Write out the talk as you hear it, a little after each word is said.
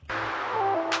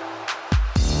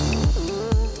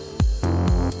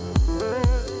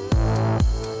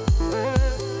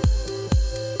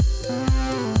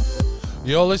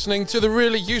You're listening to the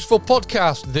really useful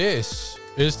podcast. This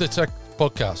is the Tech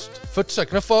Podcast for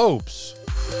Technophobes.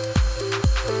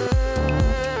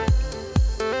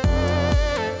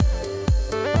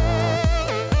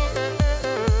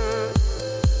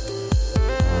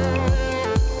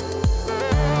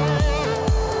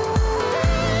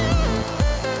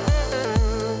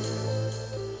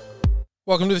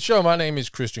 Welcome to the show. My name is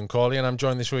Christian Corley, and I'm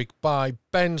joined this week by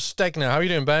Ben Stegner. How are you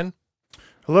doing, Ben?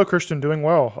 Hello, Christian. Doing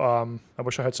well. I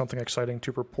wish I had something exciting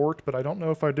to report, but I don't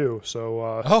know if I do. So,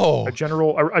 a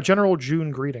general June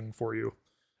greeting for you.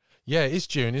 Yeah, it's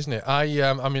June, isn't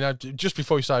it? Just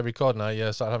before we started recording,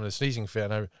 I started having a sneezing fit,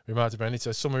 and I reminded Ben it's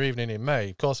a summer evening in May.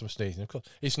 Of course, I'm sneezing. Of course,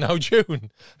 it's now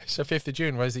June. It's the 5th of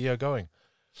June. Where's the year going?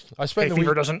 I spent the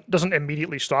fever doesn't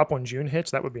immediately stop when June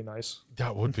hits. That would be nice.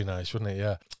 That would be nice, wouldn't it?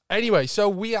 Yeah. Anyway, so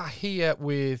we are here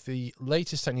with the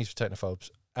latest tech news for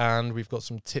technophobes, and we've got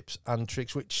some tips and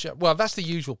tricks, which, that's the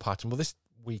usual pattern. Well, this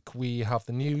week we have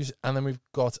the news, and then we've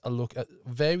got a look at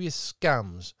various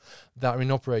scams that are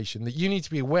in operation that you need to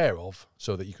be aware of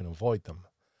so that you can avoid them.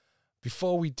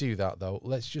 Before we do that, though,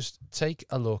 let's just take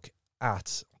a look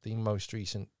at the most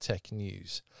recent tech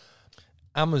news.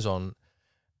 Amazon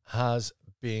has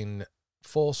been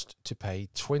forced to pay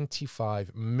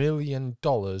 $25 million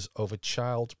over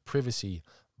child privacy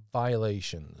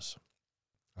violations.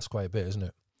 That's quite a bit, isn't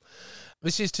it?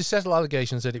 This is to settle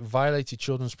allegations that it violated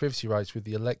children's privacy rights with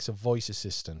the Alexa voice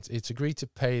assistant. It's agreed to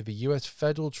pay the US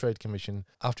Federal Trade Commission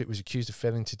after it was accused of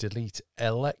failing to delete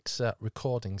Alexa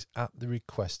recordings at the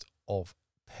request of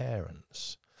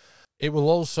parents. It will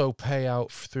also pay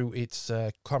out through its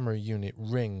camera unit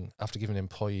Ring after giving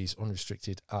employees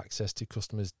unrestricted access to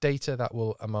customers' data. That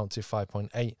will amount to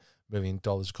 $5.8 million,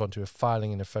 according to a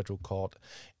filing in a federal court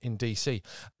in DC.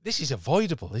 This is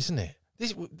avoidable, isn't it?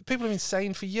 People have been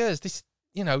saying for years,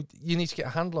 you need to get a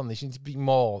handle on this. You need to be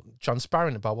more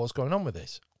transparent about what's going on with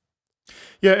this.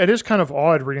 Yeah, it is kind of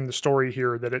odd reading the story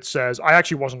here that it says, I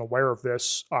actually wasn't aware of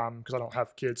this because I don't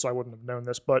have kids, so I wouldn't have known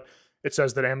this, but it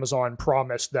says that Amazon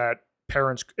promised that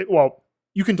parents,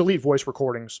 you can delete voice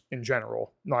recordings in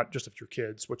general, not just if you're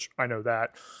kids, which I know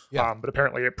that. Yeah. But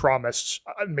apparently it promised,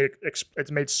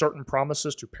 it's made certain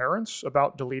promises to parents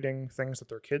about deleting things that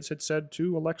their kids had said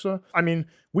to Alexa. I mean,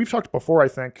 we've talked before, I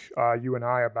think, you and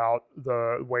I, about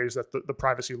the ways that the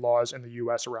privacy laws in the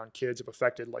US around kids have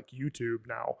affected like YouTube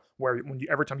now, where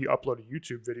every time you upload a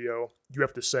YouTube video, you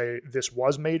have to say this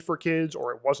was made for kids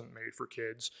or it wasn't made for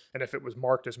kids. And if it was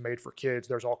marked as made for kids,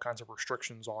 there's all kinds of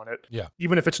restrictions on it. Yeah.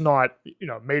 Even if it's not,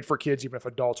 made for kids, even if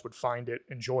adults would find it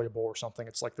enjoyable or something,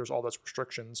 it's like there's all those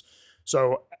restrictions.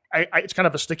 So it's kind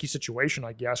of a sticky situation,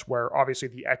 I guess, where obviously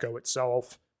the Echo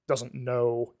itself doesn't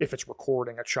know if it's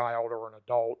recording a child or an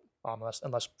adult,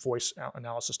 unless voice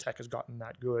analysis tech has gotten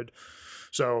that good.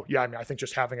 So yeah, I think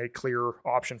just having a clear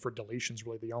option for deletion is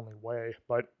really the only way.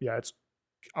 But yeah,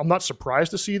 I'm not surprised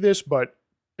to see this, but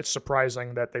it's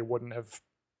surprising that they wouldn't have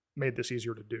made this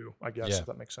easier to do, I guess, if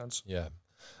that makes sense. Yeah.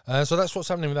 So that's what's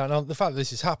happening with that. Now, the fact that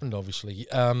this has happened, obviously,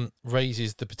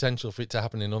 raises the potential for it to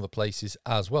happen in other places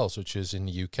as well, such as in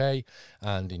the UK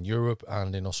and in Europe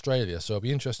and in Australia. So it'll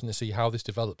be interesting to see how this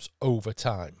develops over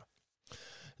time.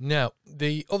 Now,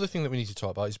 the other thing that we need to talk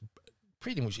about is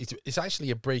pretty much, it's actually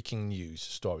a breaking news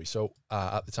story. So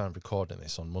at the time of recording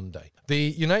this on Monday, the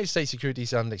United States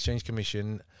Securities and Exchange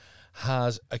Commission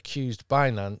has accused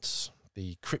Binance,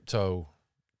 the crypto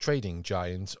trading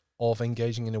giant, of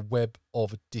engaging in a web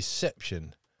of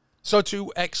deception. So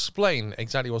to explain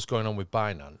exactly what's going on with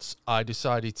Binance, I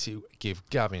decided to give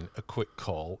Gavin a quick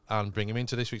call and bring him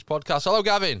into this week's podcast. Hello,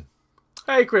 Gavin.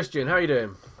 Hey, Christian. How you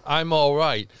doing? I'm all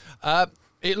right.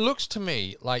 It looks to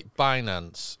me like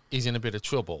Binance is in a bit of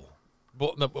trouble.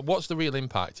 But what's the real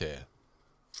impact here?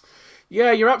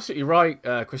 Yeah, you're absolutely right,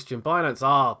 Christian. Binance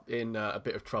are in a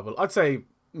bit of trouble. I'd say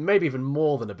maybe even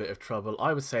more than a bit of trouble.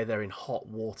 I would say they're in hot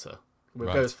water.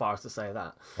 We'll go as far as to say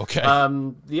that. Okay.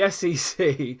 The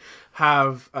SEC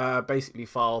have basically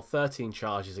filed 13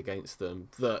 charges against them,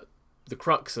 the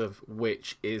crux of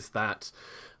which is that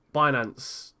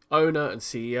Binance owner and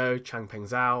CEO Changpeng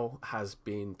Zhao has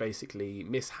been basically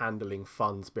mishandling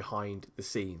funds behind the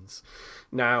scenes.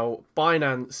 Now,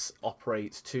 Binance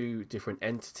operates two different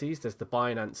entities. There's the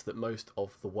Binance that most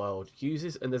of the world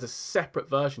uses, and there's a separate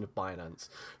version of Binance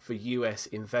for US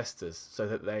investors so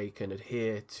that they can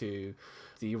adhere to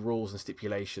the rules and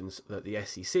stipulations that the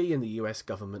SEC and the US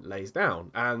government lays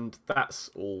down. And that's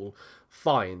all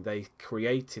fine. They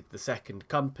created the second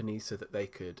company so that they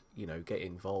could, get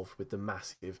involved with the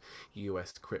massive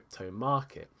US crypto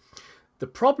market. The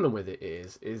problem with it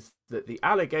is that the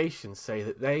allegations say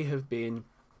that they have been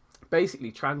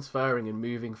basically transferring and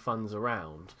moving funds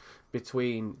around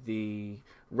between the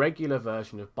regular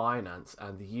version of Binance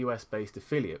and the US-based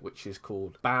affiliate, which is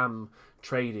called BAM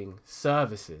Trading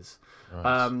Services.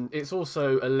 Right. It's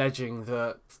also alleging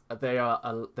that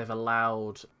they've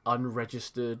allowed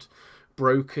unregistered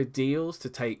broker deals to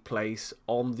take place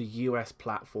on the US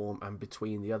platform and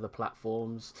between the other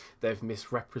platforms. They've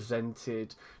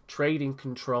misrepresented trading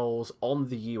controls on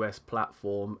the US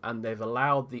platform, and they've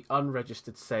allowed the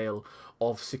unregistered sale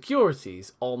of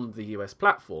securities on the US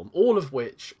platform, all of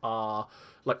which are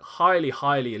like highly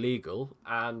illegal,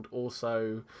 and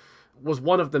also was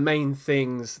one of the main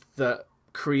things that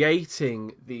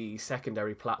creating the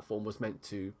secondary platform was meant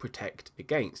to protect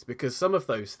against, because some of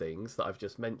those things that I've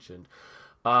just mentioned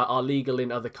are legal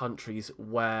in other countries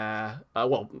where,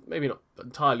 well, maybe not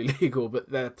entirely legal, but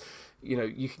they're,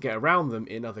 you can get around them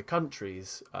in other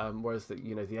countries, whereas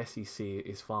the SEC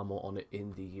is far more on it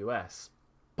in the US.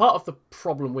 Part of the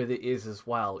problem with it is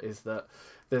that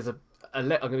there's I'm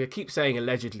going to keep saying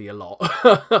allegedly a lot,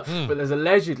 but there's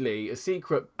allegedly a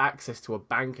secret access to a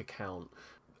bank account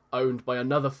owned by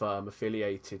another firm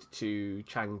affiliated to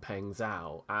Changpeng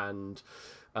Zhao, and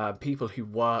people who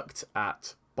worked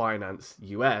at Binance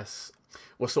US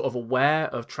were sort of aware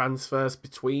of transfers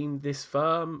between this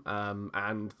firm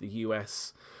and the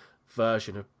US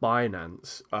version of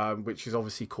Binance, which is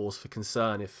obviously cause for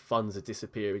concern if funds are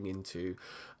disappearing into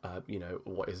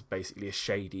what is basically a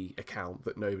shady account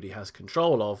that nobody has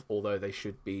control of, although they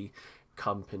should be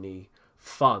company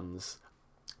funds.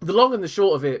 The long and the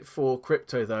short of it for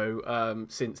crypto, though,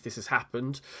 since this has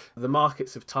happened, the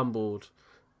markets have tumbled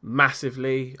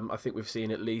massively. I think we've seen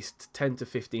at least 10 to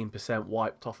 15%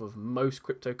 wiped off of most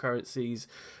cryptocurrencies,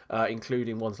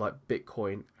 including ones like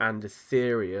Bitcoin and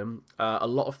Ethereum. A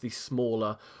lot of these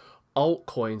smaller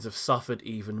altcoins have suffered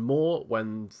even more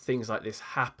when things like this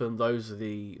happen. Those are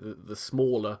the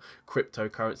smaller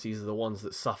cryptocurrencies are the ones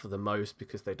that suffer the most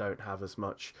because they don't have as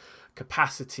much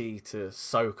capacity to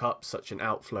soak up such an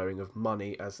outflowing of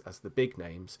money as the big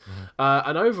names.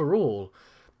 And overall,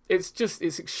 it's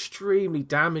extremely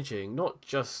damaging, not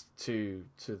just to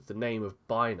the name of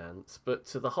Binance, but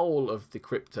to the whole of the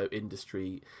crypto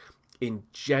industry in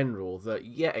general, that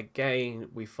yet again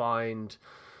we find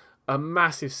a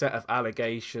massive set of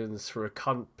allegations for a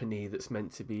company that's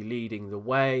meant to be leading the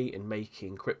way in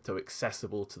making crypto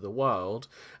accessible to the world,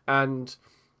 and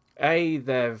A,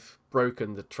 they've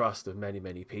broken the trust of many,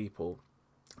 many people,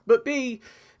 but B,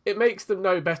 it makes them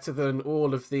no better than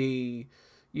all of the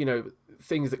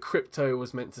things that crypto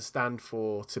was meant to stand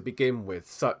for to begin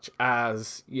with, such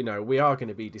as, we are going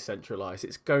to be decentralized,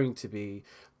 it's going to be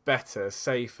better,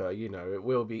 safer, it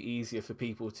will be easier for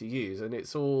people to use, and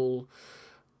it's all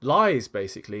lies,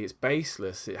 basically. It's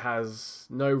baseless. It has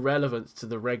no relevance to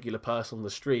the regular person on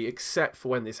the street, except for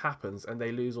when this happens and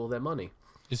they lose all their money.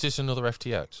 Is this another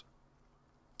FTX?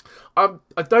 I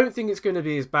don't think it's going to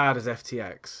be as bad as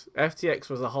FTX. FTX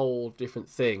was a whole different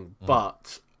thing,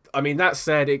 but I mean, that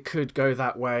said, it could go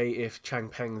that way if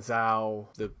Changpeng Zhao,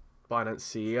 the Binance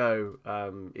CEO,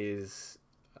 is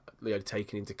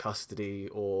taken into custody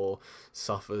or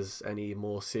suffers any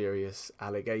more serious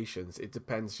allegations. It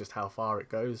depends just how far it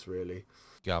goes, really.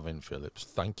 Gavin Phillips,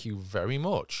 thank you very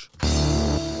much.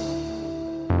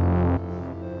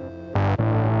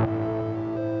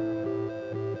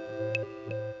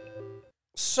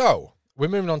 So, we're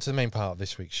moving on to the main part of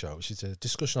this week's show, which is a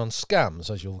discussion on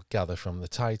scams, as you'll gather from the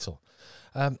title.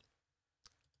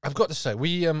 I've got to say,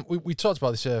 we talked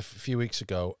about this a few weeks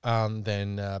ago, and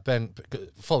then Ben,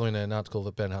 following an article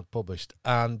that Ben had published,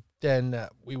 and then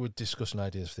we were discussing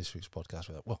ideas for this week's podcast.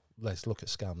 We're like, well, let's look at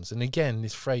scams. And again,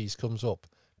 this phrase comes up: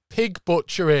 pig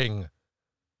butchering.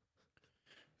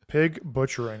 Pig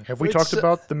butchering. Have we talked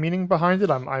about the meaning behind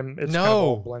it? It's kind of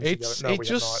all blended together. It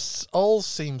just all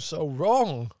seems so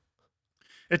wrong.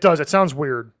 It does. It sounds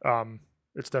weird.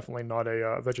 It's definitely not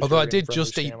a vegetarian. Although I did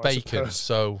just scam, eat bacon,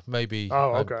 so maybe.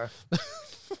 Oh, okay.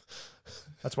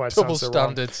 That's why it double sounds so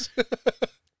standards.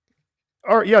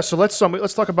 All right, yeah. So let's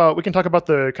talk about. We can talk about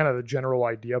the kind of the general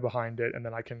idea behind it, and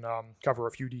then I can cover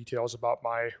a few details about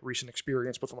my recent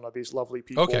experience with one of these lovely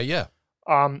people. Okay, yeah.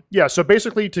 Yeah. So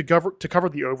basically, to cover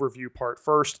the overview part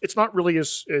first, it's not really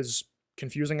as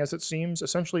confusing as it seems.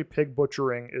 Essentially, pig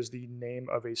butchering is the name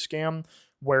of a scam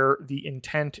where the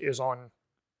intent is on,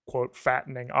 quote,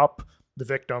 fattening up the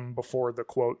victim before the,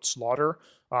 quote, slaughter.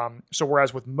 So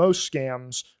whereas with most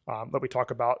scams that we talk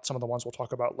about, some of the ones we'll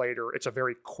talk about later, it's a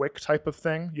very quick type of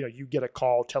thing. You get a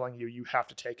call telling you have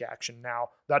to take action now.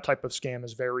 That type of scam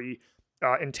is very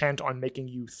intent on making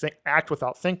you act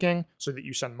without thinking so that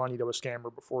you send money to a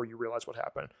scammer before you realize what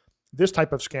happened. This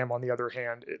type of scam, on the other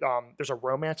hand, there's a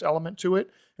romance element to it.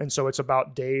 And so it's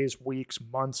about days, weeks,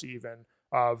 months even,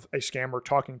 of a scammer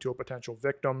talking to a potential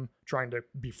victim, trying to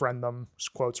befriend them,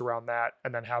 quotes around that,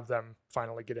 and then have them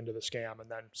finally get into the scam and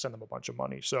then send them a bunch of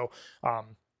money. So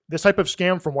this type of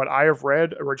scam, from what I have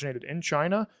read, originated in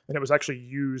China, and it was actually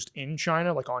used in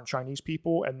China, like on Chinese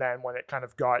people. And then when it kind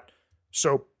of got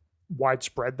so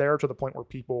widespread there to the point where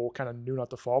people kind of knew not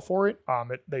to fall for it,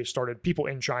 people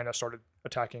in China started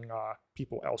attacking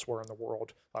people elsewhere in the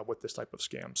world with this type of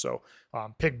scam. So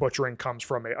pig butchering comes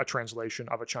from a translation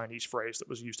of a Chinese phrase that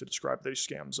was used to describe these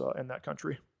scams in that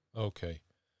country. Okay.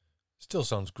 Still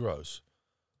sounds gross.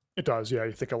 It does, yeah.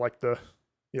 You think I like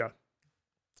yeah.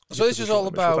 So this is all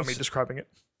about without me describing it.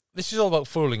 This is all about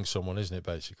fooling someone, isn't it?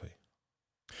 Basically.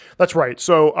 That's right.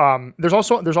 So there's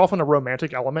often a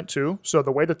romantic element too. So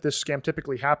the way that this scam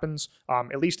typically happens,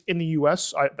 at least in the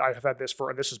U.S., I have had this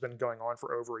this has been going on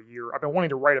for over a year. I've been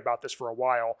wanting to write about this for a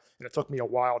while, and it took me a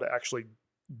while to actually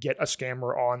get a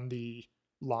scammer on the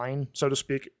line, so to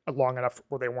speak, long enough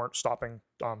where they weren't stopping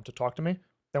to talk to me.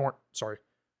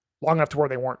 Long enough to where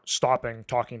they weren't stopping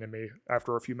talking to me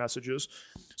after a few messages.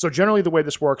 So generally, the way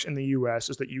this works in the U.S.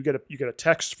 is that you get a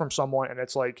text from someone, and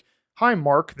it's like, "Hi,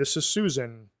 Mark, this is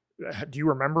Susan. Do you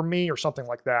remember me?" or something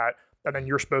like that. And then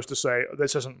you're supposed to say,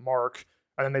 "This isn't Mark."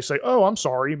 And then they say, "Oh, I'm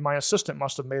sorry. My assistant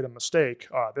must have made a mistake.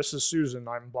 This is Susan.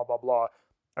 I'm blah, blah, blah."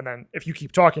 And then if you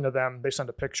keep talking to them, they send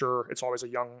a picture. It's always a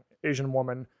young Asian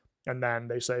woman. And then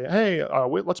they say, "Hey,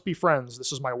 let's be friends.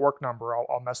 This is my work number.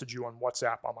 I'll message you on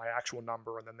WhatsApp on my actual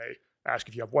number." And then they ask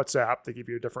if you have WhatsApp. They give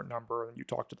you a different number, and you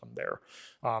talk to them there.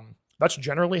 That's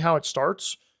generally how it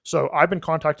starts. So I've been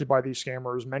contacted by these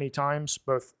scammers many times,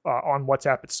 both on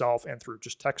WhatsApp itself and through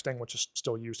just texting, which is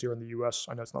still used here in the US.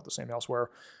 I know it's not the same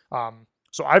elsewhere.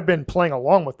 So I've been playing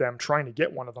along with them, trying to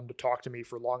get one of them to talk to me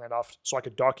for long enough so I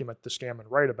could document the scam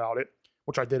and write about it,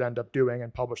 which I did end up doing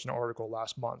and published an article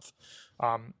last month.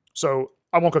 So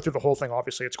I won't go through the whole thing,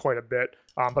 obviously, it's quite a bit,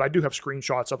 but I do have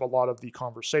screenshots of a lot of the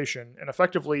conversation. And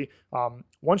effectively,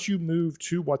 once you move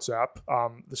to WhatsApp,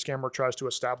 the scammer tries to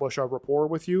establish a rapport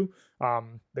with you.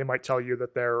 They might tell you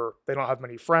that they don't have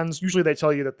many friends. Usually they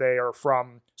tell you that they are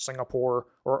from Singapore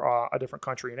or a different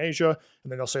country in Asia,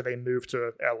 and then they'll say they moved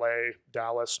to LA,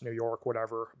 Dallas, New York,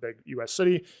 whatever, big US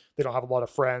city. They don't have a lot of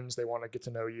friends. They want to get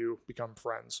to know you, become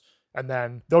friends. And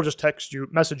then they'll just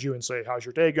message you and say, "How's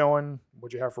your day going?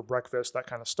 What'd you have for breakfast?" That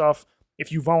kind of stuff.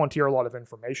 If you volunteer a lot of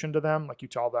information to them, like you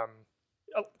tell them,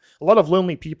 a lot of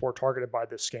lonely people are targeted by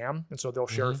this scam. And so they'll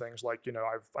share things like,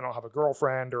 I don't have a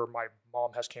girlfriend, or my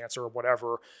mom has cancer, or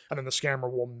whatever. And then the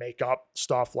scammer will make up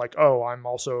stuff like, "Oh, I'm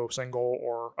also single,"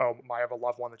 or, "Oh, I have a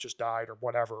loved one that just died," or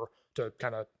whatever, to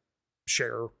kind of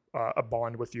share a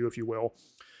bond with you, if you will.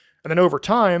 And then over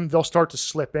time, they'll start to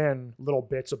slip in little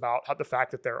bits about the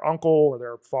fact that their uncle or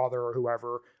their father or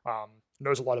whoever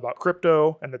knows a lot about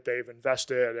crypto, and that they've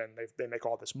invested and they make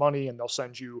all this money. And they'll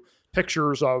send you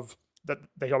pictures of that.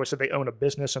 They always say they own a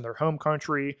business in their home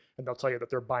country, and they'll tell you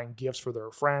that they're buying gifts for their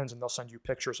friends, and they'll send you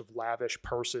pictures of lavish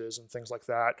purses and things like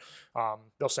that.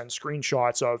 They'll send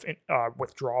screenshots of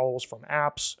withdrawals from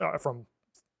apps, from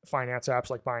finance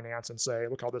apps like Binance, and say,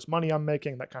 "Look all this money I'm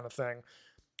making," that kind of thing.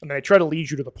 And they try to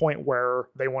lead you to the point where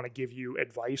they want to give you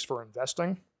advice for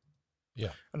investing.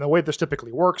 Yeah. And the way this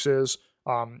typically works is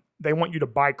they want you to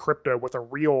buy crypto with a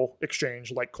real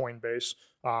exchange like Coinbase.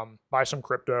 Buy some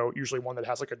crypto, usually one that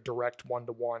has like a direct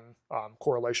one-to-one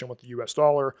correlation with the US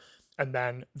dollar. And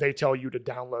then they tell you to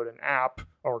download an app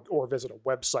or visit a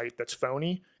website that's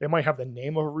phony. It might have the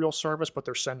name of a real service, but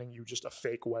they're sending you just a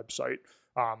fake website.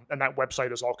 And that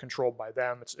website is all controlled by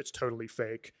them. It's totally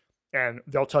fake. And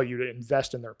they'll tell you to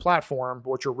invest in their platform, but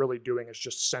what you're really doing is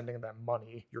just sending them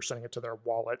money. You're sending it to their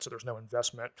wallet, so there's no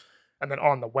investment. And then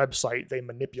on the website, they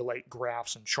manipulate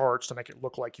graphs and charts to make it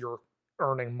look like you're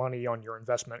earning money on your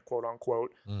investment, quote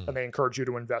unquote. And they encourage you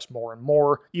to invest more and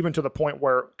more, even to the point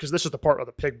where, because this is the part of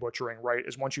the pig butchering, right,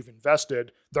 is once you've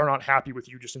invested, they're not happy with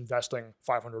you just investing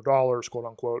 $500, quote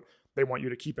unquote. They want you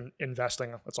to keep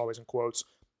investing, that's always in quotes,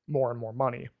 more and more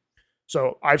money.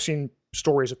 So I've seen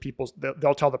stories of people,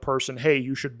 they'll tell the person, "Hey,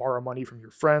 you should borrow money from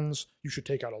your friends. You should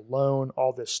take out a loan,"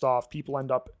 all this stuff. People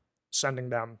end up sending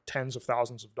them tens of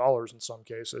thousands of dollars in some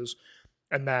cases.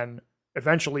 And then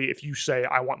eventually, if you say,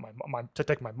 "I want to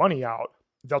take my money out,"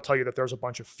 they'll tell you that there's a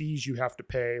bunch of fees you have to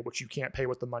pay, which you can't pay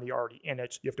with the money already in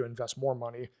it. You have to invest more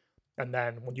money. And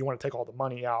then when you want to take all the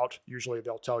money out, usually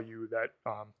they'll tell you that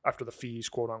after the fees,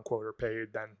 quote unquote, are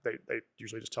paid, then they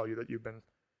usually just tell you that you've been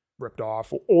ripped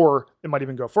off. Or it might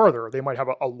even go further. They might have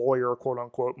a lawyer, quote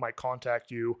unquote, might contact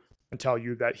you and tell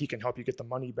you that he can help you get the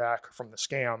money back from the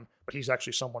scam, but he's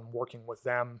actually someone working with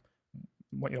them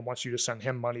wants you to send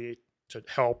him money to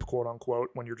help, quote unquote,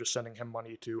 when you're just sending him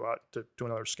money to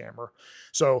another scammer.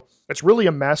 So it's really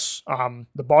a mess.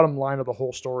 The bottom line of the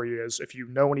whole story is, if you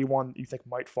know anyone you think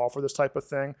might fall for this type of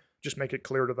thing, just make it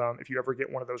clear to them. If you ever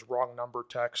get one of those wrong number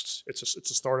texts, it's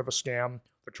a start of a scam.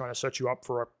 They're trying to set you up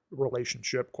for a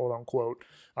relationship, quote unquote.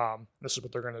 This is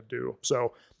what they're going to do.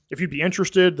 So if you'd be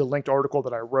interested, the linked article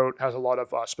that I wrote has a lot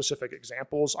of specific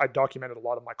examples. I documented a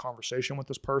lot of my conversation with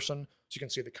this person, so you can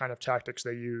see the kind of tactics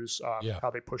they use, how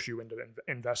they push you into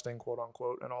investing, quote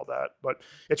unquote, and all that. But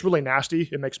it's really nasty.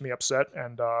 It makes me upset,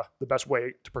 and the best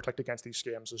way to protect against these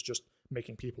scams is just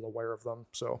making people aware of them.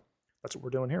 So that's what we're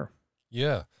doing here.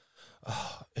 Yeah.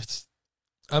 It's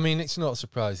not a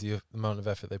surprise the amount of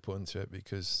effort they put into it,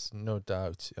 because no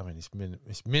doubt,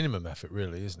 it's minimum effort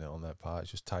really, isn't it, on their part?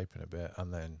 It's just typing a bit,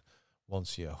 and then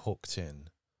once you're hooked in,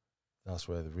 that's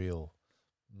where the real,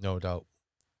 no doubt,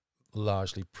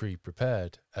 largely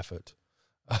pre-prepared effort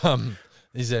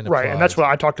is then applied. Right, and that's what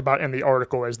I talked about in the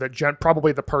article, is that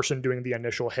probably the person doing the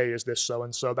initial, hey, is this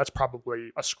so-and-so, that's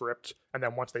probably a script, and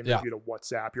then once they move you to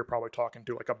WhatsApp, you're probably talking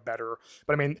to like a better,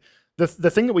 but I mean,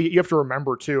 the thing that you have to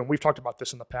remember too, and we've talked about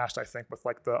this in the past, I think, with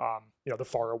like the the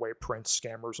faraway prince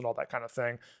scammers and all that kind of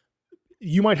thing.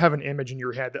 You might have an image in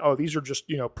your head that, oh, these are just,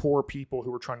 poor people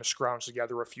who are trying to scrounge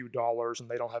together a few dollars and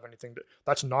they don't have anything to.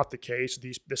 That's not the case.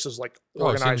 This is like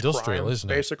organized industrial, crime,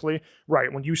 isn't it? basically.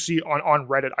 Right. When you see on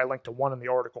Reddit, I linked to one in the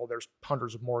article, there's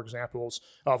hundreds of more examples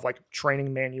of like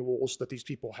training manuals that these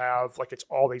people have. Like, it's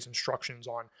all these instructions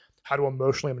on how to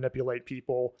emotionally manipulate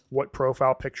people, what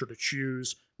profile picture to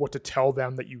choose, what to tell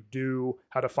them that you do,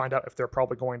 how to find out if they're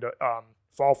probably going to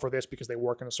fall for this because they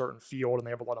work in a certain field and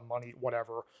they have a lot of money,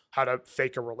 whatever, how to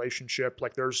fake a relationship.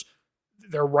 Like,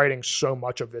 they're writing so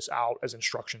much of this out as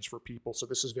instructions for people. So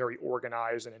this is very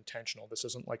organized and intentional. This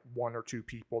isn't like one or two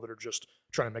people that are just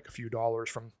trying to make a few dollars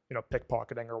from,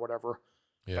 pickpocketing or whatever,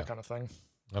 that kind of thing.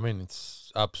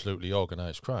 It's absolutely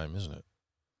organized crime, isn't it?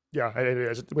 Yeah, it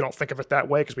is. We don't think of it that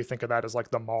way because we think of that as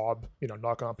like the mob,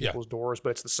 knocking on people's doors,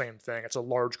 but it's the same thing. It's a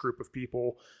large group of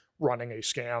people running a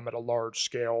scam at a large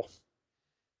scale.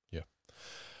 Yeah.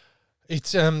 It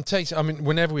takes,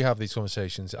 whenever we have these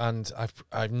conversations, and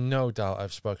I've no doubt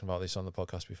I've spoken about this on the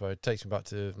podcast before, it takes me back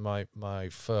to my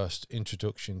first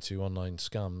introduction to online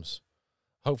scams.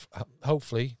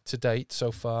 Hopefully, to date,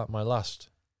 so far, my last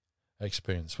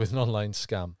experience with an online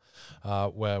scam,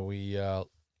 where we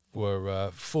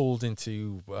were fooled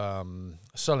into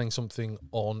selling something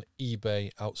on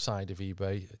eBay, outside of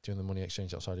eBay, doing the money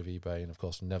exchange outside of eBay, and of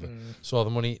course never saw the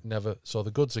money, never saw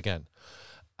the goods again.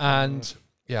 And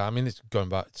it's going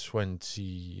back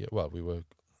 20,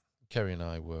 Kerry and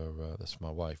I were, that's my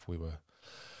wife, we were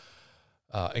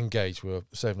engaged, we were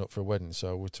saving up for a wedding,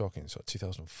 so we're talking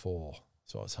 2004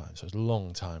 sort of time, so it's a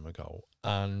long time ago.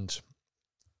 And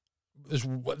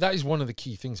that is one of the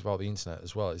key things about the internet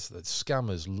as well, is that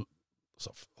scammers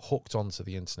sort of hooked onto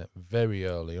the internet very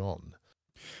early on.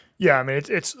 Yeah,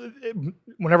 it's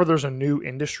whenever there's a new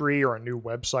industry or a new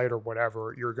website or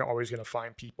whatever, you're always going to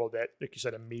find people that, like you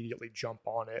said, immediately jump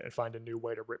on it and find a new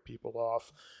way to rip people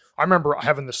off. I remember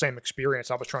having the same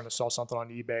experience. I was trying to sell something on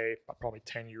eBay probably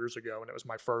 10 years ago, and it was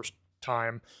my first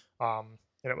time.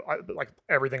 Like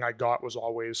everything I got was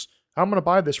always, I'm going to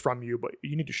buy this from you, but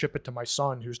you need to ship it to my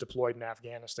son who's deployed in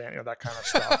Afghanistan, that kind of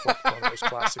stuff, like one of those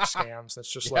classic scams.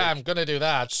 It's just I'm going to do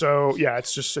that. So yeah,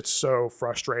 it's so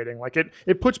frustrating. Like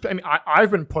it puts,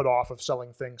 I've been put off of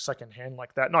selling things secondhand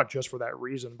like that, not just for that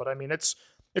reason, but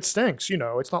it stinks.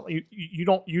 It's not,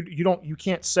 you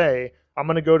can't say, I'm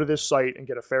going to go to this site and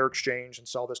get a fair exchange and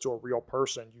sell this to a real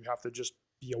person. You have to just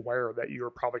be aware that you're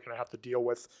probably going to have to deal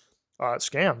with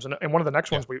scams. And one of the next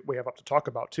ones we have up to talk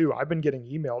about too, I've been getting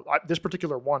emails. This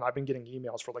particular one, I've been getting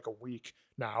emails for like a week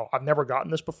now. I've never gotten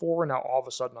this before, and now all of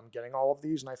a sudden I'm getting all of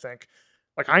these, and I think,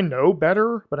 like, I know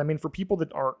better, but for people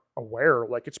that aren't aware,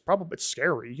 like, it's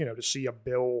scary, to see a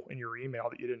bill in your email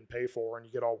that you didn't pay for and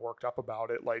you get all worked up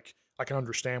about it. Like, I can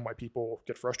understand why people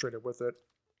get frustrated with it.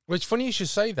 Well, it's funny you should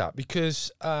say that,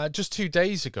 because just 2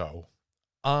 days ago,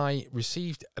 I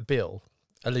received a bill,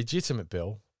 a legitimate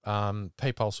bill,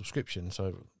 PayPal subscription,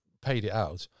 so paid it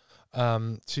out,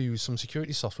 to some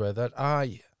security software that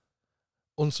I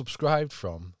unsubscribed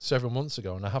from several months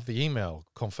ago, and I have the email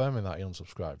confirming that I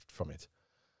unsubscribed from it.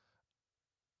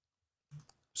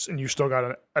 And you still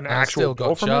got an actual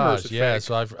bill from charged, it? Or is it fake?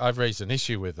 So I've raised an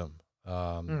issue with them.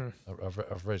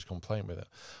 I've raised a complaint with it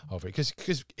over it,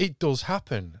 because it does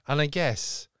happen, and I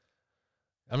guess,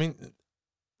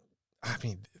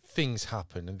 things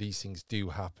happen, and these things do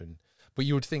happen. But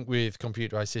you would think with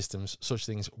computerized systems, such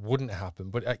things wouldn't happen.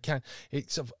 But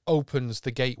it sort of opens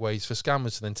the gateways for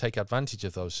scammers to then take advantage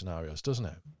of those scenarios, doesn't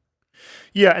it?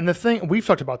 Yeah, and the thing, we've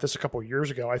talked about this a couple of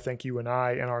years ago, I think you and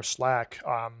I in our Slack.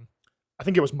 I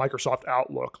think it was Microsoft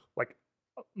Outlook, like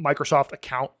Microsoft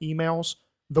account emails.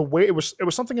 The way it was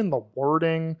something in the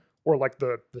wording or like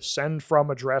the send from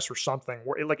address or something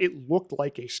where it looked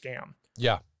like a scam.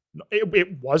 Yeah.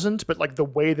 It wasn't, but like the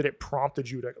way that it prompted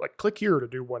you to like click here to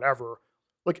do whatever,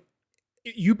 like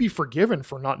you'd be forgiven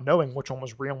for not knowing which one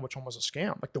was real and which one was a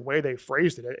scam. Like the way they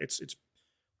phrased it, it's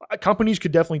companies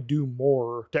could definitely do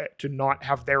more to not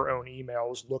have their own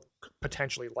emails look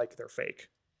potentially like they're fake.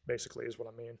 Basically, is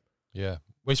what I mean. Yeah,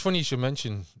 well, it's funny you should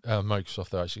mention Microsoft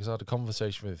there, actually, because I had a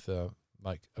conversation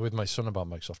with my son about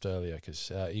Microsoft earlier,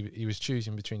 because he was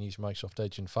choosing between using Microsoft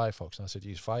Edge and Firefox, and I said,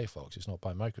 use Firefox, it's not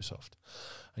by Microsoft.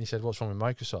 And he said, what's wrong with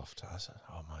Microsoft? I said,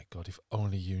 oh my God, if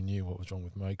only you knew what was wrong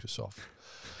with Microsoft.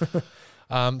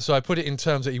 So I put it in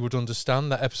terms that he would understand,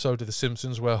 that episode of The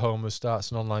Simpsons where Homer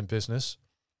starts an online business.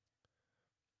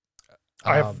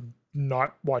 I have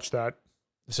not watched that.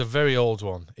 It's a very old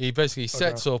one. He basically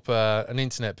sets up an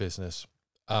internet business,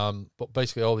 but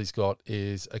basically all he's got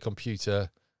is a computer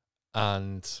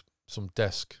and some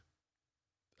desk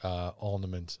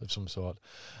ornament of some sort.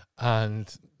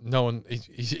 And no one,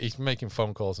 he's making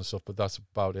phone calls and stuff, but that's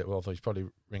about it. Well, although he's probably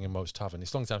ringing Moe's Tavern.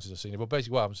 It's a long time since I've seen it. But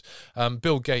basically what happens,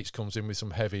 Bill Gates comes in with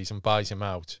some heavies and buys him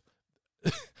out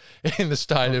in the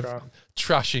style of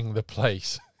trashing the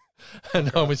place. And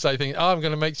Homer's like thinking, I'm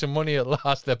going to make some money at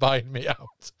last. They're buying me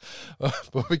out.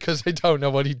 But because they don't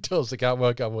know what he does, they can't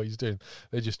work out what he's doing.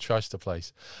 They just trash the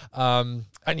place. And,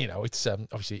 it's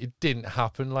obviously it didn't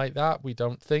happen like that, we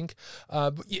don't think.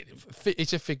 But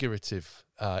it's a figurative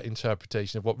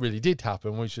interpretation of what really did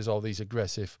happen, which is all these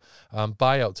aggressive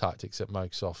buyout tactics that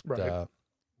Microsoft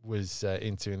was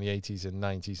into in the 80s and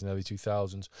 90s and early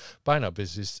 2000s, buying out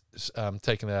businesses,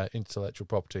 taking their intellectual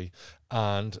property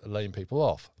and laying people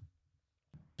off.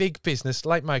 Big business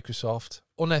like Microsoft,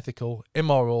 unethical,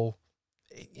 immoral.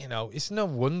 It's no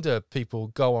wonder people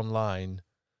go online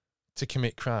to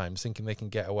commit crimes thinking they can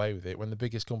get away with it when the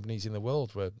biggest companies in the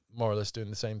world were more or less doing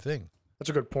the same thing.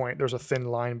 That's a good point. There's a thin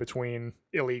line between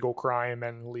illegal crime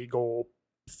and legal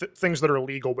things that are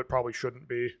legal but probably shouldn't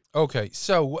be. Okay,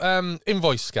 so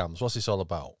invoice scams, what's this all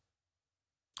about?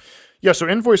 Yeah, so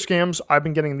invoice scams, I've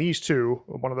been getting these too.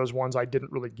 One of those ones I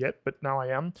didn't really get, but now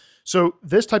I am. So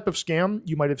this type of scam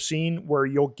you might have seen where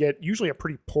you'll get usually a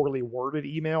pretty poorly worded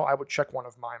email. I would check one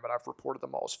of mine, but I've reported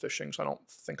them all as phishing, so I don't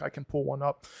think I can pull one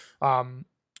up.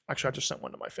 Actually, I just sent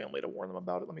one to my family to warn them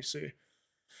about it. Let me see.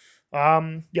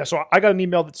 So I got an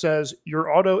email that says,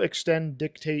 your auto extend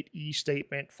dictate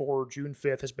e-statement for June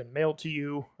 5th has been mailed to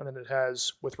you. And then it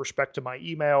has, with respect to my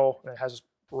email, and it has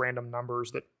random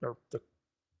numbers that are the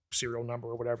serial number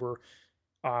or whatever.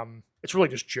 It's really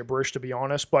just gibberish, to be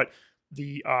honest, but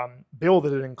the bill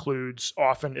that it includes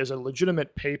often is a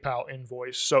legitimate PayPal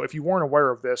invoice. So if you weren't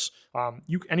aware of this,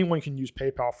 anyone can use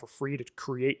PayPal for free to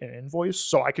create an invoice.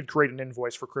 So I could create an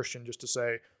invoice for Christian just to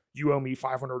say, you owe me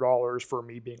 $500 for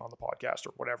me being on the podcast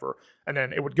or whatever. And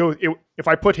then it would go, if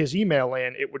I put his email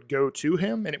in, it would go to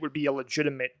him and it would be a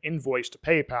legitimate invoice to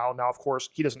PayPal. Now, of course,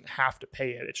 he doesn't have to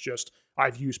pay it. It's just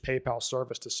I've used PayPal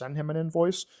service to send him an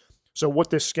invoice. So what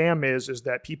this scam is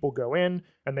that people go in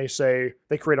and they say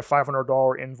they create a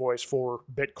 $500 invoice for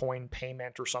Bitcoin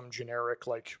payment or some generic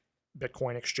like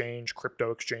Bitcoin exchange,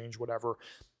 crypto exchange, whatever,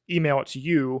 email it to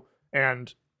you.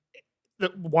 And the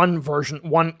one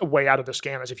way out of the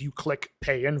scam is if you click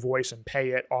pay invoice and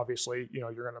pay it, obviously,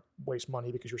 you're going to waste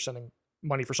money because you're sending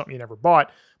money for something you never bought.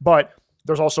 But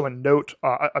there's also a note,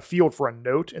 a field for a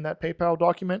note in that PayPal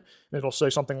document. And it'll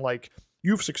say something like,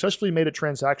 you've successfully made a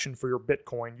transaction for your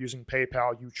Bitcoin using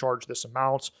PayPal. You charge this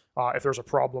amount. If there's a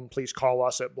problem, please call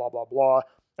us at blah, blah, blah.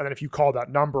 And then if you call that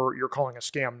number, you're calling a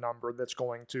scam number that's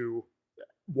going to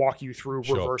walk you through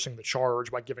reversing the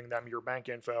charge by giving them your bank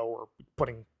info or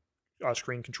putting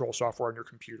screen control software on your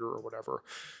computer or whatever.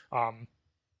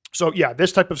 So yeah,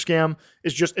 this type of scam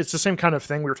is it's the same kind of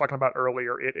thing we were talking about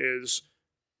earlier. It is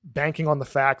banking on the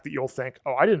fact that you'll think,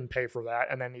 oh, I didn't pay for that,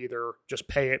 and then either just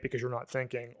pay it because you're not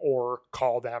thinking or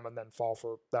call them and then fall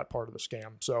for that part of the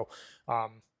scam. So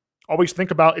always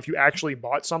think about if you actually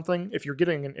bought something. If you're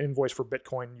getting an invoice for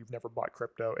Bitcoin and you've never bought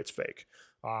crypto, it's fake.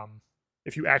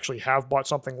 If you actually have bought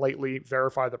something lately,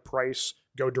 verify the price,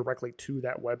 go directly to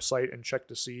that website and check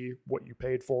to see what you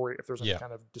paid for it. If there's any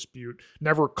kind of dispute,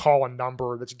 never call a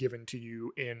number that's given to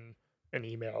you in an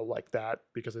email like that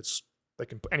because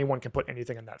anyone can put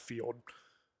anything in that field.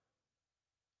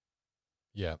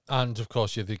 Yeah, and of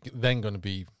course you're then going to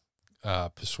be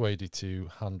persuaded to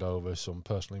hand over some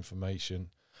personal information,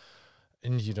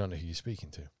 and you don't know who you're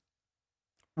speaking to.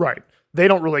 Right. They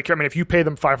don't really care. I mean, if you pay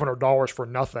them $500 for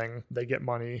nothing, they get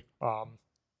money.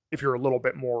 If you're a little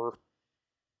bit more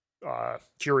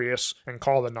curious and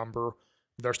call the number,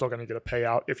 they're still going to get a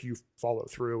payout if you follow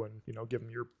through and, give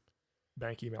them your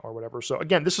bank email or whatever. So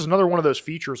again, this is another one of those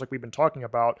features like we've been talking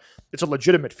about. It's a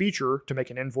legitimate feature to make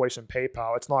an invoice in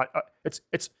PayPal. It's not, it's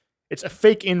a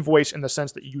fake invoice in the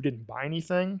sense that you didn't buy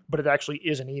anything, but it actually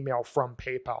is an email from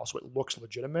PayPal, so it looks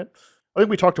legitimate. I think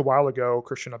we talked a while ago,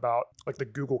 Christian, about like the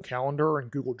Google Calendar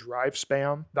and Google Drive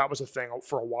spam. That was a thing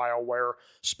for a while where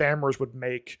spammers would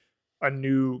make a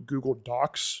new Google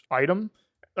Docs item,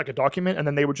 like a document, and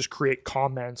then they would just create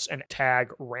comments and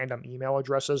tag random email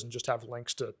addresses and just have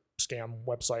links to scam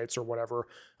websites or whatever.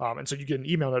 And so you get an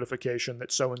email notification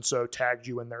that so-and-so tagged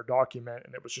you in their document,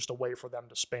 and it was just a way for them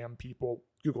to spam people.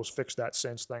 Google's fixed that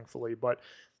since, thankfully. But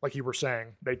like you were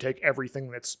saying, they take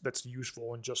everything that's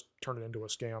useful and just turn it into a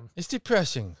scam. It's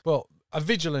depressing. Well, a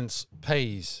vigilance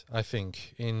pays, I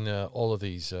think, in all of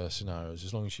these scenarios,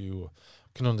 as long as you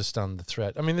can understand the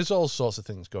threat. I mean, there's all sorts of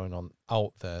things going on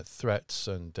out there, threats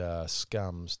and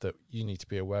scams that you need to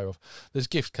be aware of. There's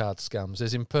gift card scams.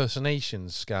 There's impersonation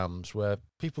scams where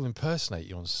people impersonate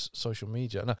you on social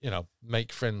media and,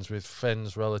 make friends with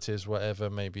friends, relatives, whatever,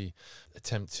 maybe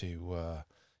attempt to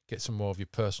get some more of your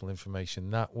personal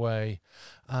information that way.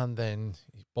 And then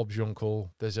Bob's your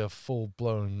uncle, there's a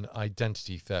full-blown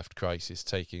identity theft crisis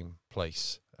taking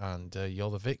place and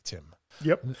you're the victim.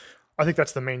 Yep. I think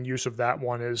that's the main use of that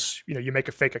one is, you make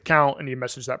a fake account and you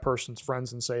message that person's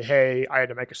friends and say, hey, I had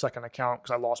to make a second account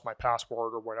because I lost my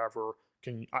password or whatever.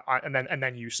 And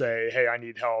then you say, hey, I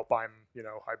need help. I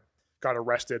got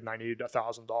arrested and I need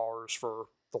 $1,000 for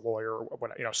the lawyer, or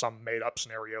some made up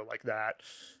scenario like that.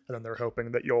 And then they're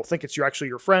hoping that you'll think it's actually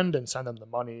your friend and send them the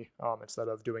money instead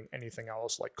of doing anything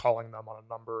else, like calling them on a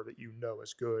number that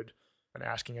is good and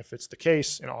asking if it's the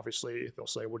case. And obviously they'll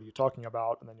say, what are you talking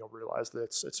about? And then you'll realize that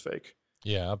it's fake.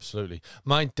 Yeah, absolutely.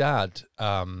 My dad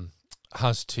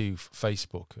has 2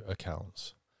 Facebook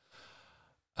accounts.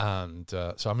 And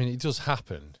so, I mean, it does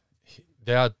happen.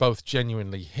 They are both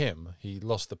genuinely him. He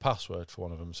lost the password for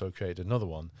one of them, so created another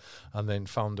one, and then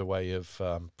found a way of,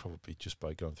 probably just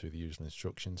by going through the usual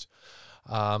instructions,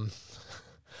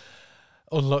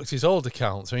 unlocked his old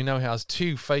account. So he now has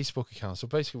 2 Facebook accounts. So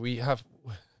basically we have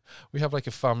like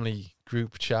a family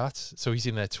group chat. So he's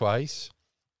in there twice.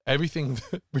 Everything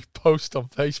that we post on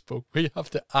Facebook, we have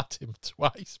to add him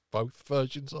twice, both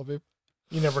versions of him.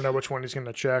 You never know which one he's going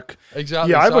to check.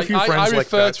 Exactly. Yeah, I have a few friends like that, I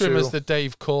refer to him too. as the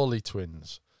Dave Corley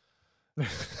twins.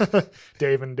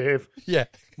 Dave and Dave. Yeah.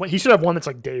 Well, he should have one that's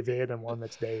like David and one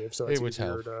that's Dave, so it's It would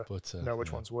easier help, to know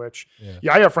which one's which.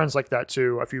 Yeah. I have friends like that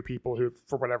too. A few people who,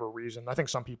 for whatever reason, I think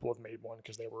some people have made one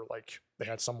because they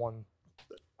had someone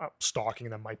stalking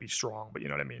them might be strong, but you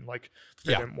know what I mean? Like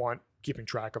they didn't want keeping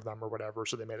track of them or whatever,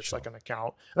 so they made a second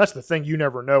account. And that's the thing, you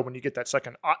never know when you get that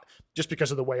second, just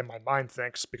because of the way my mind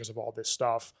thinks, because of all this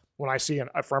stuff. When I see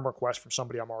a friend request from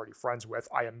somebody I'm already friends with,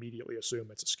 I immediately assume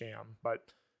it's a scam. But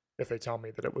if they tell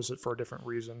me that it was for a different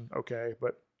reason, okay,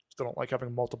 but still don't like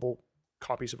having multiple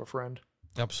copies of a friend.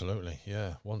 Absolutely,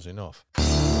 yeah, one's enough.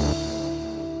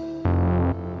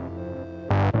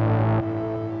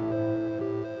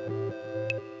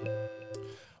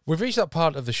 We've reached that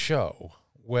part of the show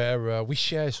where we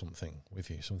share something with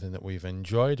you, something that we've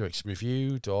enjoyed or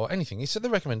reviewed or anything. It's the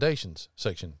recommendations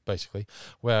section, basically,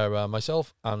 where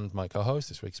myself and my co-host,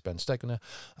 this week's Ben Stegner,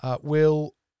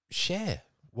 will share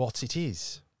what it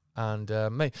is. And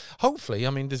hopefully,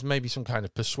 I mean, there's maybe some kind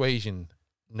of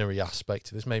persuasionary aspect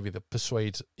to this, maybe that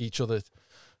persuades each other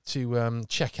to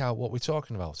check out what we're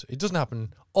talking about. It doesn't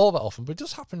happen all that often, but it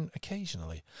does happen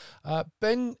occasionally.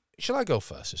 Ben, shall I go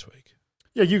first this week?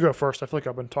 Yeah, you go first. I feel like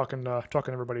I've been talking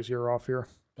everybody's ear off here.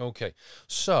 Okay,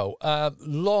 so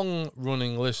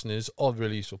long-running listeners of the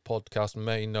Releaseful podcast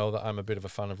may know that I'm a bit of a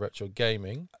fan of retro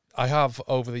gaming. I have,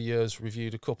 over the years,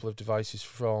 reviewed a couple of devices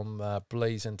from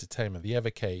Blaze Entertainment, the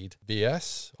Evercade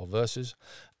VS, or Versus,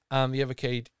 and the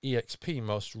Evercade EXP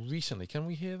most recently. Can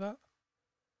we hear that?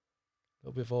 A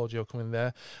little bit of audio coming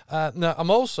there. Now, I'm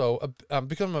also,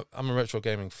 because I'm a retro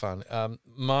gaming fan,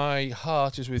 my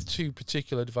heart is with 2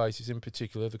 particular devices in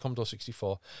particular, the Commodore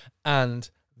 64 and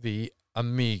the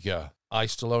Amiga. I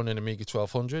still own an Amiga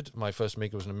 1200. My first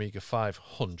Amiga was an Amiga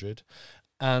 500.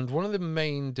 And one of the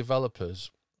main developers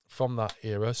from that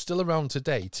era, still around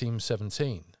today, Team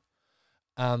 17.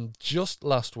 And just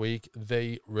last week,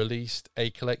 they released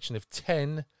a collection of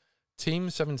 10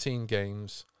 Team 17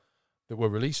 games that were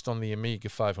released on the Amiga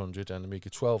 500 and Amiga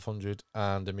 1200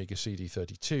 and Amiga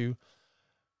CD32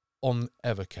 on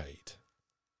Evercade.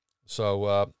 So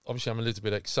obviously I'm a little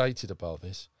bit excited about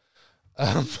this.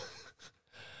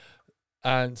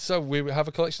 And so we have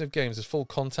a collection of games. There's Full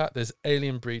Contact, there's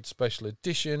Alien Breed Special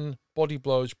Edition, Body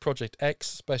Blows, Project X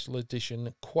Special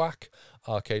Edition, Quack,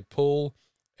 Arcade Pool,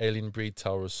 Alien Breed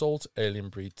Tower Assault, Alien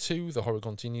Breed 2, The Horror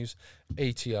Continues,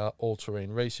 ATR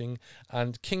All-Terrain Racing,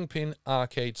 and Kingpin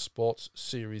Arcade Sports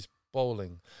Series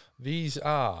Bowling. These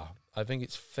are, I think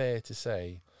it's fair to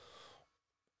say,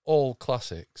 all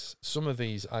classics. Some of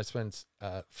these I spent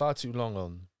far too long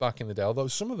on back in the day, although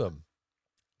some of them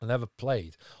I never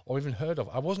played or even heard of.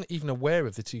 I wasn't even aware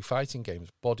of the two fighting games,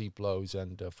 Body Blows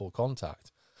and Full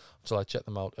Contact, until I checked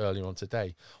them out earlier on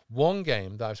today. One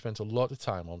game that I've spent a lot of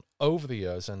time on over the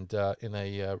years, and in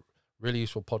a really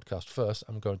useful podcast first,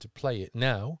 I'm going to play it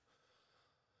now,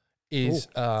 is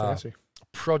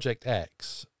Project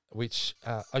X, which,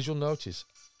 as you'll notice,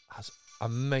 has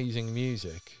amazing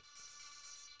music.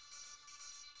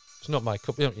 It's not my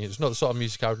cup. It's not the sort of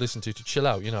music I would listen to chill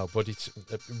out, but it's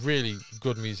really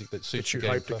good music that suits the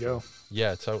game. Hyped to go.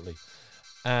 Yeah, totally.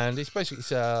 And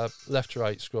it's a left to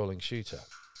right scrolling shooter,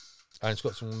 and it's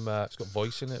got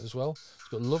voice in it as well. It's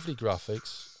got lovely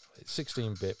graphics. It's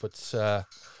 16-bit, but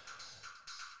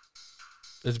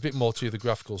there's a bit more to the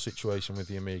graphical situation with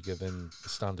the Amiga than the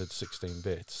standard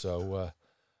 16-bit. So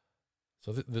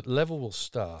the level will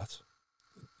start.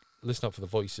 Listen up for the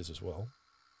voices as well.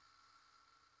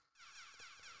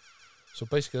 So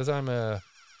basically, as I'm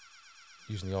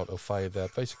using the auto fire there,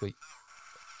 basically,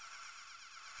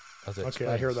 as it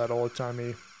explains, I hear that all the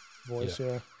time. Voice,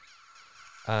 yeah.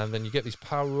 And then you get these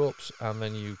power-ups, and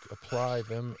then you apply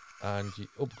them, and you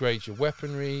upgrade your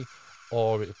weaponry,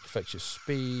 or it perfects your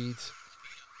speed.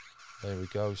 There we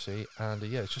go. See, and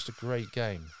it's just a great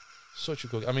game. Such a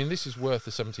good. I mean, this is worth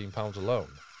the £17 alone,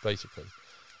 basically.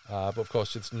 But of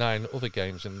course, it's 9 other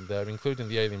games in there, including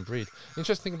the Alien Breed. The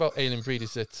interesting thing about Alien Breed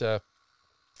is that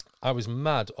I was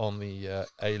mad on the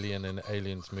Alien and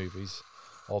Aliens movies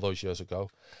all those years ago,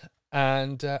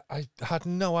 and I had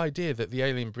no idea that the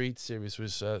Alien Breed series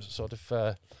was sort of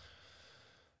a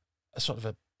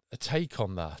take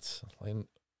on that. And,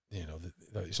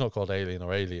 it's not called Alien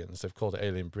or Aliens; they've called it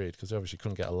Alien Breed because they obviously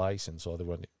couldn't get a license, or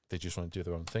they just want to do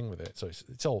their own thing with it. So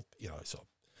it's all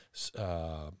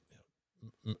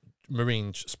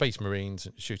space marines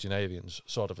shooting aliens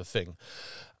sort of a thing.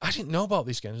 I didn't know about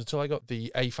these games until I got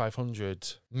the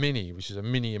A500 Mini, which is a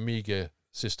mini Amiga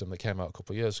system that came out a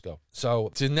couple of years ago. So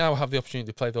to now have the opportunity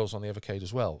to play those on the Evercade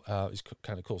as well is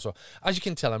kind of cool. So as you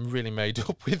can tell, I'm really made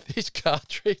up with this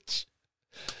cartridge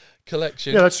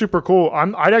collection. Yeah, that's super cool.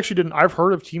 I've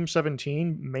heard of Team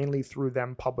 17 mainly through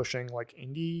them publishing like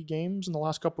indie games in the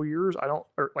last couple of years.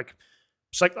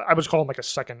 I was calling like a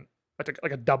second,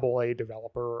 like a AA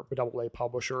developer, a AA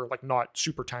publisher, like not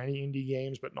super tiny indie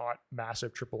games, but not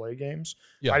massive AAA games.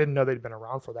 Yeah. I didn't know they'd been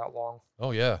around for that long.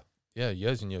 Oh yeah. Yeah.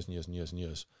 Years and years and years and years and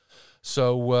years.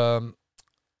 So,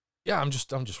 I'm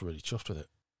just really chuffed with it.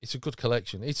 It's a good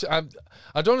collection. I don't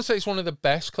want to say it's one of the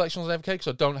best collections I've ever because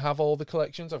I don't have all the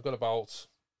collections. I've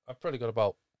probably got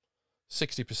about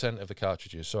 60% of the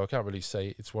cartridges. So I can't really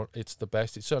say it's the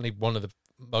best. It's certainly one of the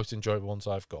most enjoyable ones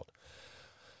I've got.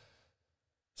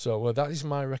 So that is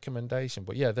my recommendation.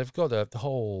 But yeah, they've got the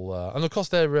whole, and of course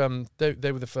they were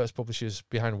the first publishers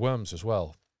behind Worms as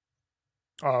well.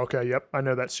 Oh, okay, yep, I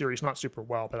know that series not super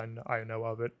well, but I know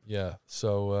of it. Yeah,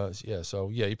 so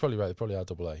you're probably right. They probably are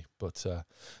AA, but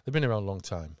they've been around a long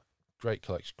time. Great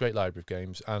collection, great library of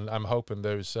games, and I'm hoping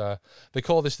there's. They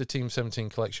call this the Team 17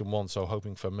 Collection 1, so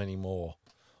hoping for many more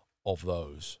of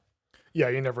those. Yeah,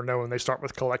 you never know when they start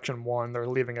with Collection 1, they're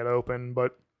leaving it open,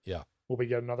 but yeah, will we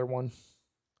get another one?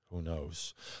 Who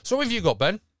knows? So what have you got,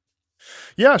 Ben?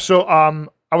 Yeah, so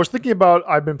I was thinking about,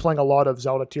 I've been playing a lot of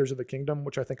Zelda Tears of the Kingdom,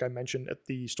 which I think I mentioned at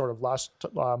the start of last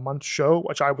month's show,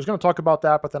 which I was going to talk about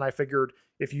that, but then I figured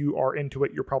if you are into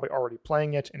it, you're probably already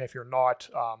playing it, and if you're not,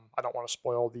 I don't want to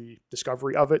spoil the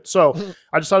discovery of it. So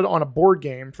I decided on a board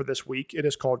game for this week. It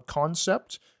is called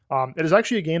Concept. It is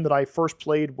actually a game that I first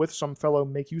played with some fellow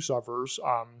make-use-ofers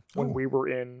when we were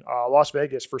in Las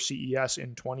Vegas for CES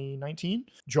in 2019.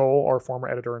 Joel, our former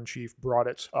editor-in-chief, brought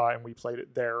it, and we played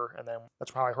it there, and then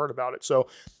that's how I heard about it. So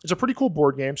it's a pretty cool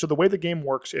board game. So the way the game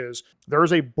works is there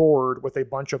is a board with a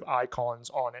bunch of icons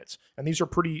on it, and these are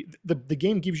pretty... The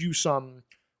game gives you some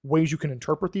ways you can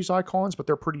interpret these icons, but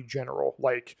they're pretty general.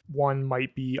 Like, one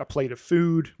might be a plate of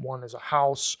food, one is a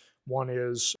house,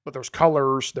 but there's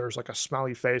colors, there's like a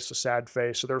smiley face, a sad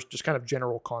face. So there's just kind of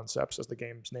general concepts, as the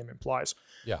game's name implies.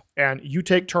 Yeah. And you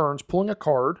take turns pulling a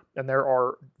card, and there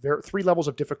are 3 levels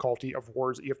of difficulty of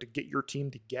words that you have to get your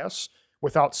team to guess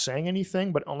without saying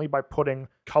anything, but only by putting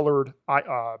colored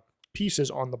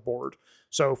pieces on the board.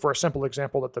 So for a simple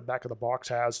example that the back of the box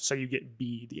has, say you get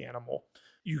B, the animal.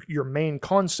 Your main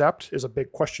concept is a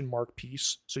big question mark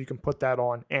piece. So you can put that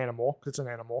on animal, because it's an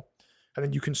animal. And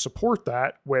then you can support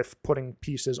that with putting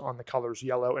pieces on the colors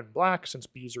yellow and black, since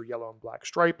bees are yellow and black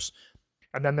stripes.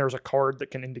 And then there's a card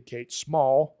that can indicate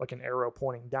small, like an arrow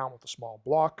pointing down with a small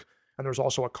block. And there's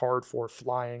also a card for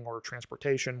flying or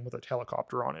transportation with a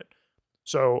helicopter on it.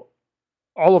 So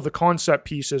all of the concept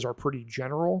pieces are pretty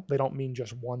general. They don't mean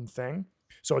just one thing.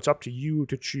 So it's up to you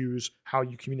to choose how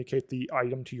you communicate the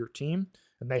item to your team,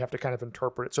 and they have to kind of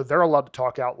interpret it. So they're allowed to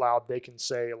talk out loud. They can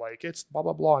say like, it's blah,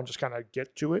 blah, blah, and just kind of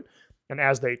get to it. And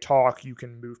as they talk, you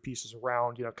can move pieces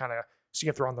around, kind of see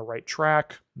if they're on the right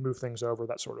track, move things over,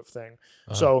 that sort of thing.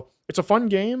 So it's a fun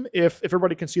game if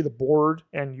everybody can see the board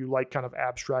and you like kind of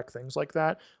abstract things like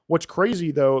that. What's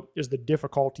crazy, though, is the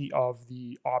difficulty of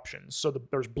the options. So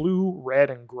there's blue, red,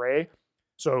 and gray.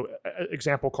 So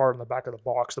example card on the back of the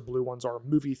box, the blue ones are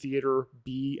movie theater,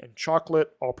 bee, and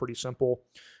chocolate, all pretty simple.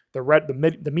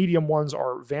 The medium ones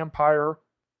are vampire,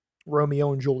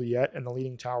 Romeo and Juliet, and the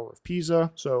Leaning Tower of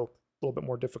Pisa. So a little bit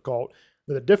more difficult.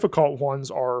 The difficult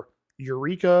ones are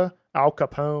Eureka, Al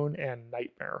Capone, and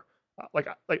Nightmare. Like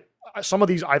some of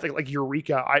these, I think like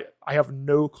Eureka, I have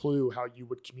no clue how you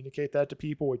would communicate that to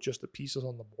people with just the pieces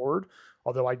on the board.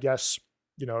 Although I guess,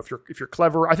 if you're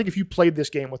clever, I think if you played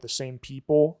this game with the same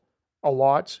people a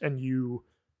lot and you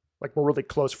like were really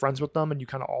close friends with them and you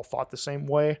kind of all thought the same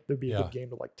way, there'd be a good game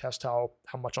to like test how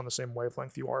much on the same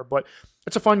wavelength you are. But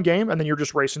it's a fun game, and then you're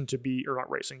just racing to be, or not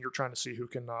racing, you're trying to see who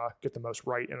can get the most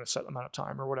right in a set amount of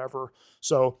time or whatever.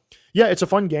 So yeah, it's a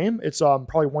fun game. It's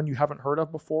probably one you haven't heard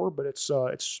of before, but it's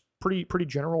pretty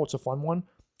general. It's a fun one.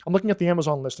 I'm looking at the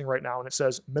Amazon listing right now, and it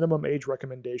says minimum age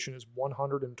recommendation is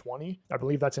 120. I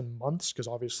believe that's in months, because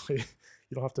obviously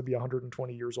you don't have to be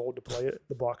 120 years old to play it.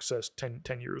 The box says 10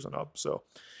 years and up. So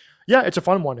yeah, it's a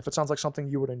fun one. If it sounds like something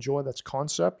you would enjoy, that's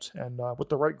concept. And with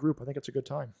the right group, I think it's a good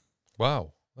time.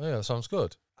 Wow. Yeah, that sounds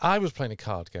good. I was playing a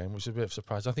card game, which is a bit of a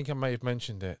surprise. I think I may have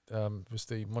mentioned it. It was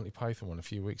the Monty Python one a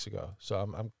few weeks ago. So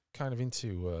I'm kind of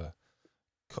into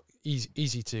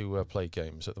easy to play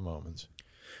games at the moment.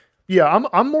 Yeah,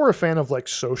 I'm more a fan of like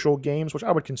social games, which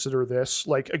I would consider this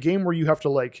like a game where you have to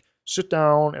like sit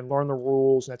down and learn the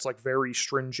rules, and it's like very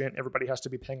stringent. Everybody has to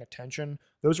be paying attention.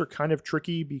 Those are kind of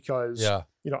tricky because, I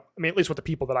mean, at least with the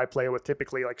people that I play with,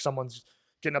 typically like someone's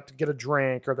getting up to get a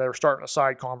drink or they're starting a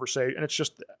side conversation. And it's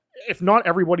just, if not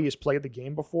everybody has played the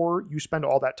game before, you spend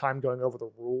all that time going over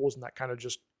the rules, and that kind of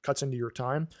just cuts into your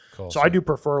time. So I do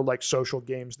prefer like social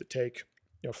games that take,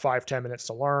 5-10 minutes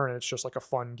to learn. And it's just like a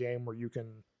fun game where you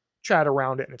can chat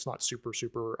around it and it's not super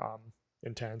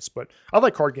intense. But I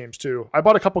like card games too. I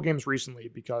bought a couple games recently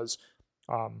because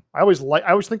I always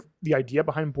think the idea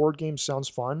behind board games sounds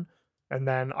fun, and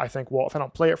then I think, well, if I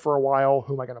don't play it for a while,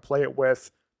 who am I going to play it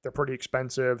with? They're pretty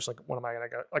expensive. It's like, what am I going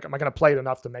to get? Like, am I going to play it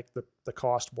enough to make the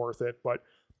cost worth it? But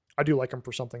I do like them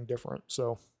for something different.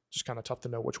 So just kind of tough to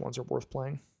know which ones are worth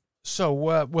playing. So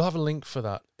we'll have a link for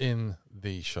that in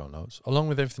the show notes, along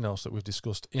with everything else that we've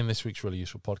discussed in this week's Really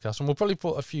Useful Podcast. And we'll probably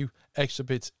put a few extra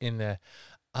bits in there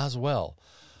as well.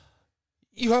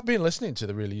 You have been listening to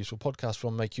the Really Useful Podcast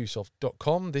from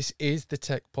makeuseof.com. This is the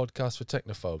Tech Podcast for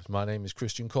Technophobes. My name is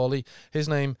Christian Corley. His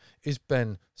name is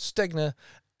Ben Stegner.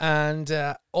 And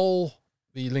all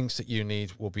the links that you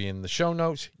need will be in the show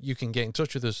notes. You can get in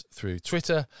touch with us through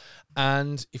Twitter.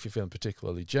 And if you're feeling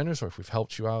particularly generous, or if we've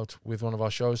helped you out with one of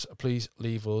our shows, please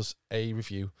leave us a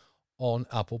review on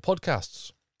Apple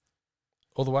Podcasts.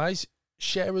 Otherwise,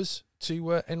 share us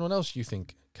to anyone else you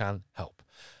think can help.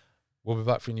 We'll be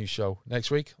back for a new show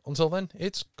next week. Until then,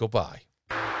 it's goodbye.